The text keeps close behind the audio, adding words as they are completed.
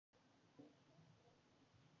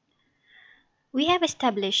We have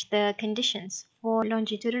established the conditions for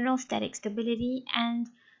longitudinal static stability, and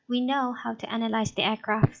we know how to analyze the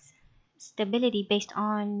aircraft's stability based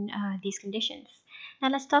on these conditions. Now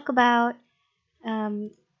let's talk about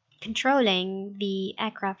um, controlling the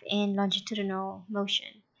aircraft in longitudinal motion.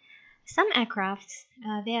 Some aircrafts,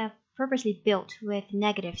 they are purposely built with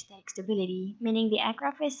negative static stability, meaning the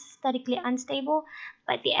aircraft is statically unstable,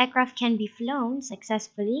 but the aircraft can be flown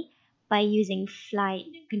successfully by using flight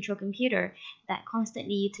control computer that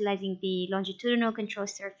constantly utilizing the longitudinal control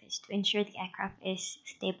surface to ensure the aircraft is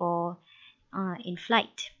stable in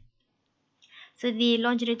flight. So the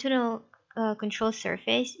longitudinal control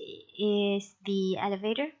surface is the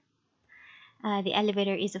elevator. The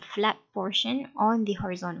elevator is a flat portion on the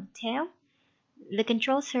horizontal tail. The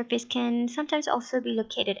control surface can sometimes also be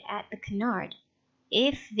located at the canard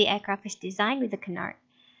if the aircraft is designed with a canard.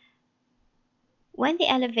 When the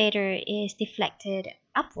elevator is deflected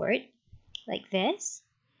upward, like this,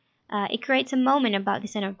 it creates a moment about the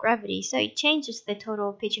center of gravity, so it changes the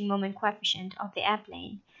total pitching moment coefficient of the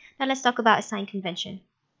airplane. Now let's talk about sign convention.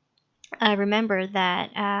 Remember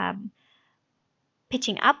that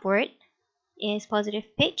pitching upward is positive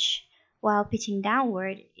pitch, while pitching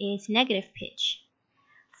downward is negative pitch.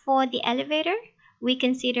 For the elevator, we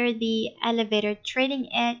consider the elevator trailing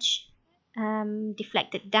edge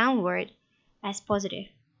deflected downward as positive,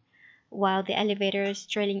 while the elevator's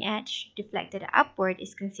trailing edge deflected upward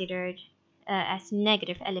is considered as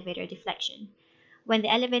negative elevator deflection. When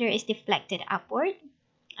the elevator is deflected upward,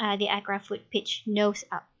 the aircraft would pitch nose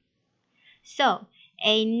up. So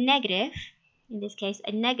a negative, in this case,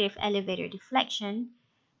 a negative elevator deflection,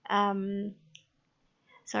 a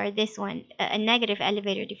negative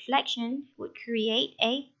elevator deflection would create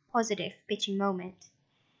a positive pitching moment.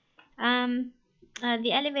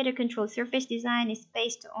 The elevator control surface design is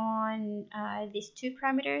based on these two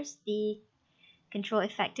parameters, the control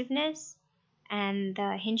effectiveness and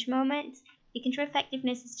the hinge moment. The control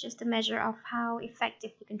effectiveness is just a measure of how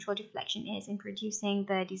effective the control deflection is in producing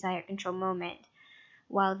the desired control moment,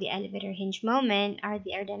 while the elevator hinge moment are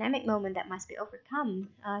the aerodynamic moment that must be overcome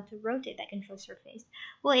to rotate that control surface.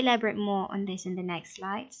 We'll elaborate more on this in the next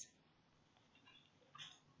slides.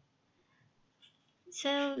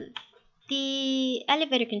 So the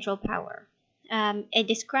elevator control power, it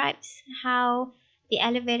describes how the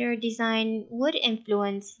elevator design would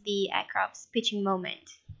influence the aircraft's pitching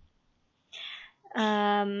moment.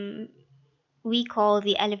 We call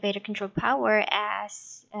the elevator control power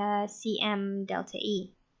as Cm delta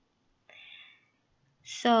E.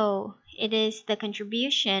 So it is the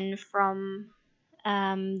contribution from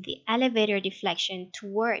the elevator deflection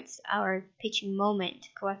towards our pitching moment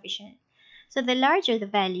coefficient. So the larger the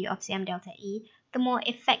value of Cm delta E, the more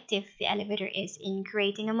effective the elevator is in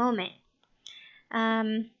creating a moment.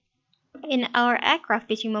 In our aircraft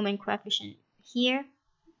pitching moment coefficient here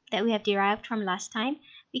that we have derived from last time,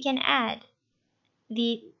 we can add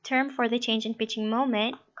the term for the change in pitching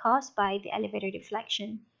moment caused by the elevator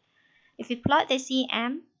deflection. If we plot the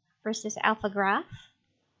Cm versus alpha graph,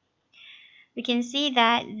 we can see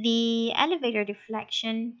that the elevator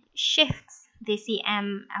deflection shifts the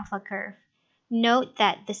Cm alpha curve. Note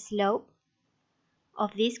that the slope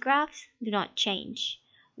of these graphs do not change.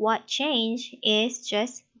 What change is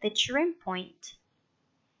just the trim point,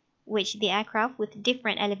 which the aircraft with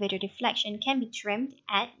different elevator deflection can be trimmed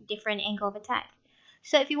at different angle of attack.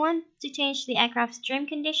 So if you want to change the aircraft's trim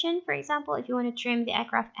condition, for example, if you want to trim the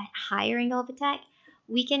aircraft at higher angle of attack,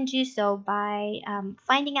 we can do so by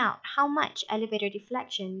finding out how much elevator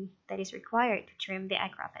deflection that is required to trim the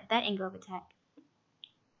aircraft at that angle of attack.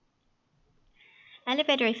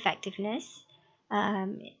 Elevator effectiveness,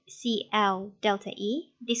 Cl delta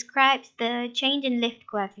E, describes the change in lift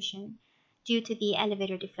coefficient due to the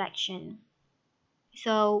elevator deflection.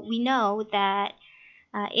 So we know that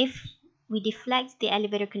if we deflect the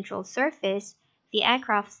elevator control surface, the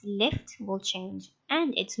aircraft's lift will change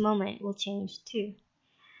and its moment will change too.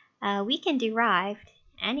 We can derive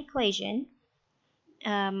an equation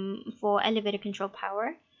for elevator control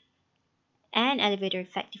power and elevator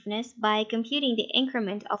effectiveness by computing the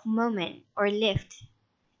increment of moment or lift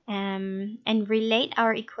and relate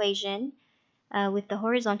our equation with the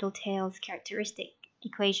horizontal tail's characteristic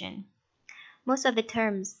equation. Most of the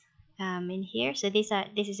terms in here, so this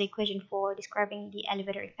is the equation for describing the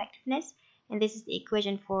elevator effectiveness, and this is the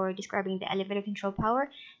equation for describing the elevator control power.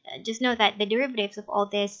 Just know that the derivatives of all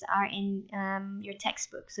this are in your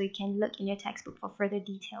textbook, so you can look in your textbook for further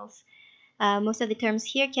details. Most of the terms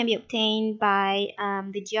here can be obtained by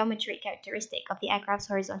the geometric characteristic of the aircraft's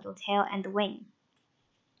horizontal tail and the wing.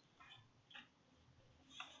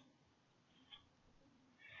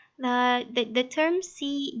 The term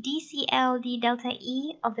dCl d delta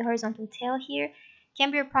E of the horizontal tail here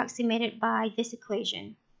can be approximated by this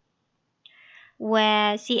equation,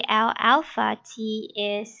 where Cl alpha T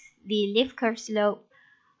is the lift curve slope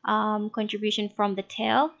contribution from the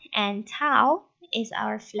tail, and tau is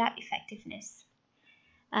our flap effectiveness.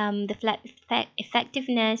 The flap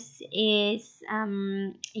effectiveness is,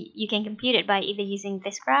 you can compute it by either using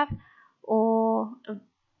this graph or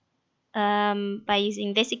by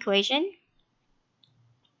using this equation.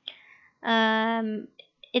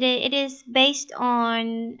 It is based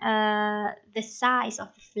on the size of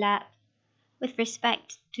the flap with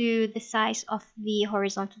respect to the size of the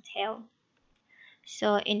horizontal tail.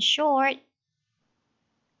 So in short,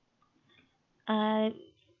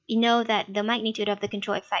 we know that the magnitude of the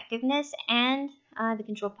control effectiveness and the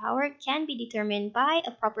control power can be determined by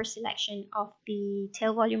a proper selection of the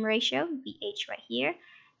tail volume ratio, VH right here,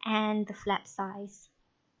 and the flap size.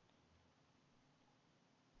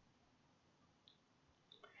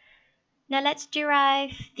 Now let's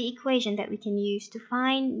derive the equation that we can use to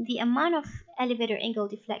find the amount of elevator angle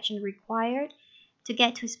deflection required to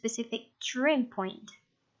get to a specific trim point.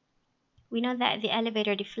 We know that the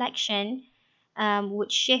elevator deflection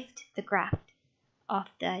would shift the graph of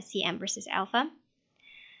the Cm versus alpha.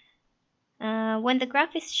 When the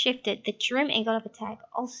graph is shifted, the trim angle of attack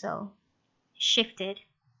also shifted.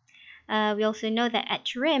 We also know that at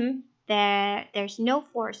trim, there's no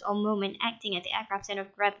force or moment acting at the aircraft center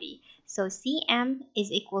of gravity, so Cm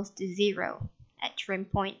is equals to 0 at trim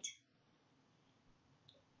point.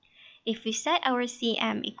 If we set our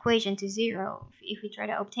Cm equation to 0, if we try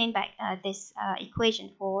to obtain back this equation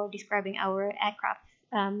for describing our aircraft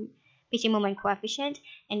pitching moment coefficient,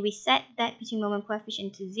 and we set that pitching moment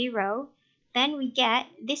coefficient to 0, then we get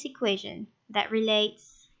this equation that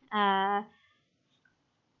relates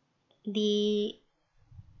the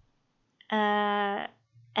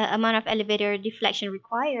amount of elevator deflection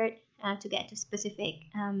required to get to specific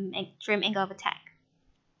trim angle of attack.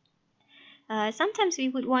 Sometimes we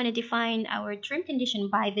would want to define our trim condition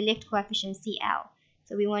by the lift coefficient CL.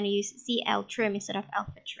 So we want to use CL trim instead of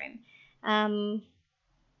alpha trim.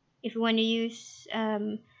 If we want to use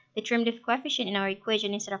the trim lift coefficient in our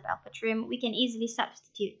equation instead of alpha trim, we can easily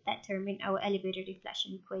substitute that term in our elevator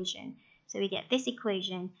deflection equation. So we get this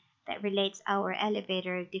equation that relates our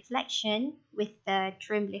elevator deflection with the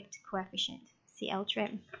trim lift coefficient, CL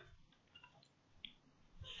trim.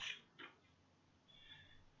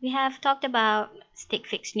 We have talked about stick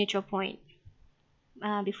fixed neutral point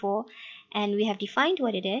before, and we have defined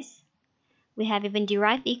what it is. We have even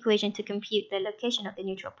derived the equation to compute the location of the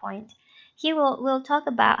neutral point. Here we'll talk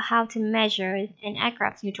about how to measure an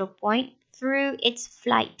aircraft's neutral point through its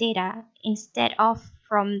flight data instead of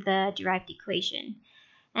from the derived equation.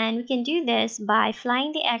 And we can do this by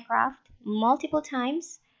flying the aircraft multiple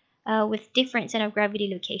times with different center of gravity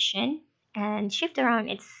location and shift around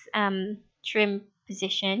its trim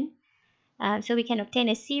position. So we can obtain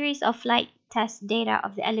a series of flight test data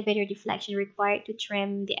of the elevator deflection required to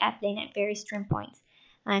trim the airplane at various trim points.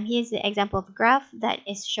 Here's the example of a graph that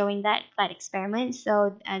is showing that flight experiment.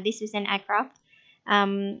 So this is an aircraft.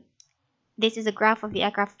 This is a graph of the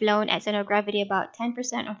aircraft flown at center of gravity about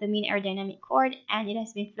 10% of the mean aerodynamic chord, and it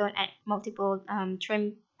has been flown at multiple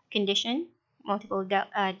trim condition, multiple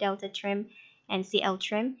delta trim and CL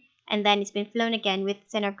trim, and then it's been flown again with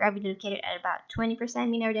center of gravity located at about 20%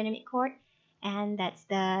 mean aerodynamic chord, and that's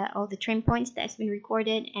all the trim points that's been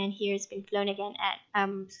recorded. And here it's been flown again at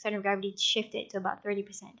center of gravity shifted to about 30%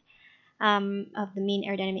 of the mean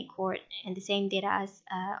aerodynamic chord, and the same data as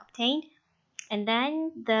obtained. And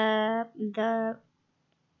then the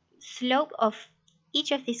slope of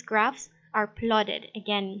each of these graphs are plotted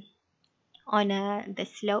again on the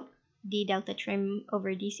slope d delta trim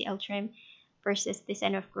over dCl trim versus the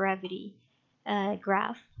center of gravity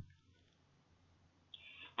graph.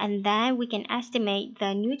 And then we can estimate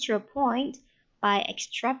the neutral point by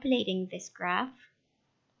extrapolating this graph.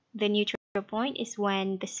 The neutral point is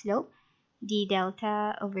when the slope d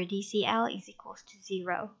delta over dCl is equals to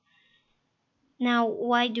 0. Now,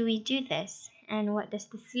 why do we do this? And what does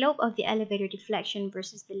the slope of the elevator deflection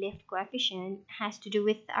versus the lift coefficient has to do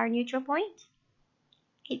with our neutral point?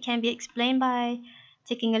 It can be explained by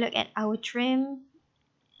taking a look at our trim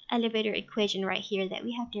elevator equation right here that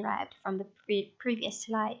we have derived from the previous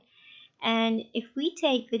slide. And if we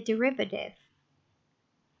take the derivative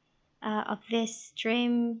of this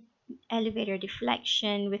trim elevator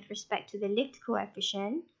deflection with respect to the lift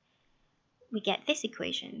coefficient, we get this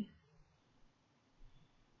equation.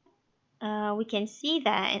 We can see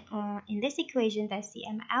that in this equation, the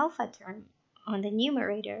Cm alpha term on the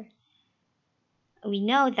numerator We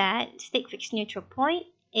know that stick fixed neutral point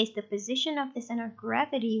is the position of the center of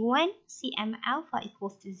gravity when cm alpha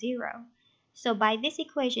equals to 0. So by this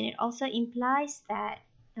equation, it also implies that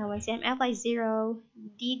when cm alpha is 0,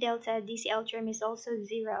 d delta dcl term is also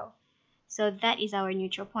 0. So that is our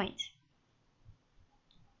neutral point.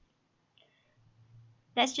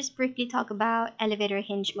 Let's just briefly talk about elevator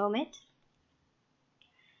hinge moment.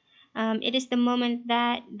 It is the moment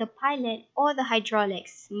that the pilot or the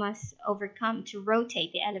hydraulics must overcome to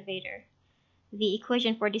rotate the elevator. The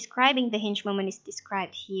equation for describing the hinge moment is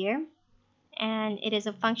described here, and it is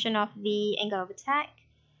a function of the angle of attack,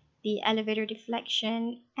 the elevator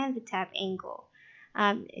deflection, and the tap angle.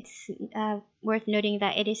 It's worth noting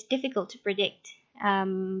that it is difficult to predict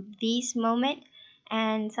these moments,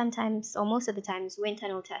 and sometimes, or most of the times, wind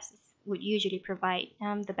tunnel tests would usually provide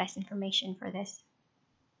the best information for this.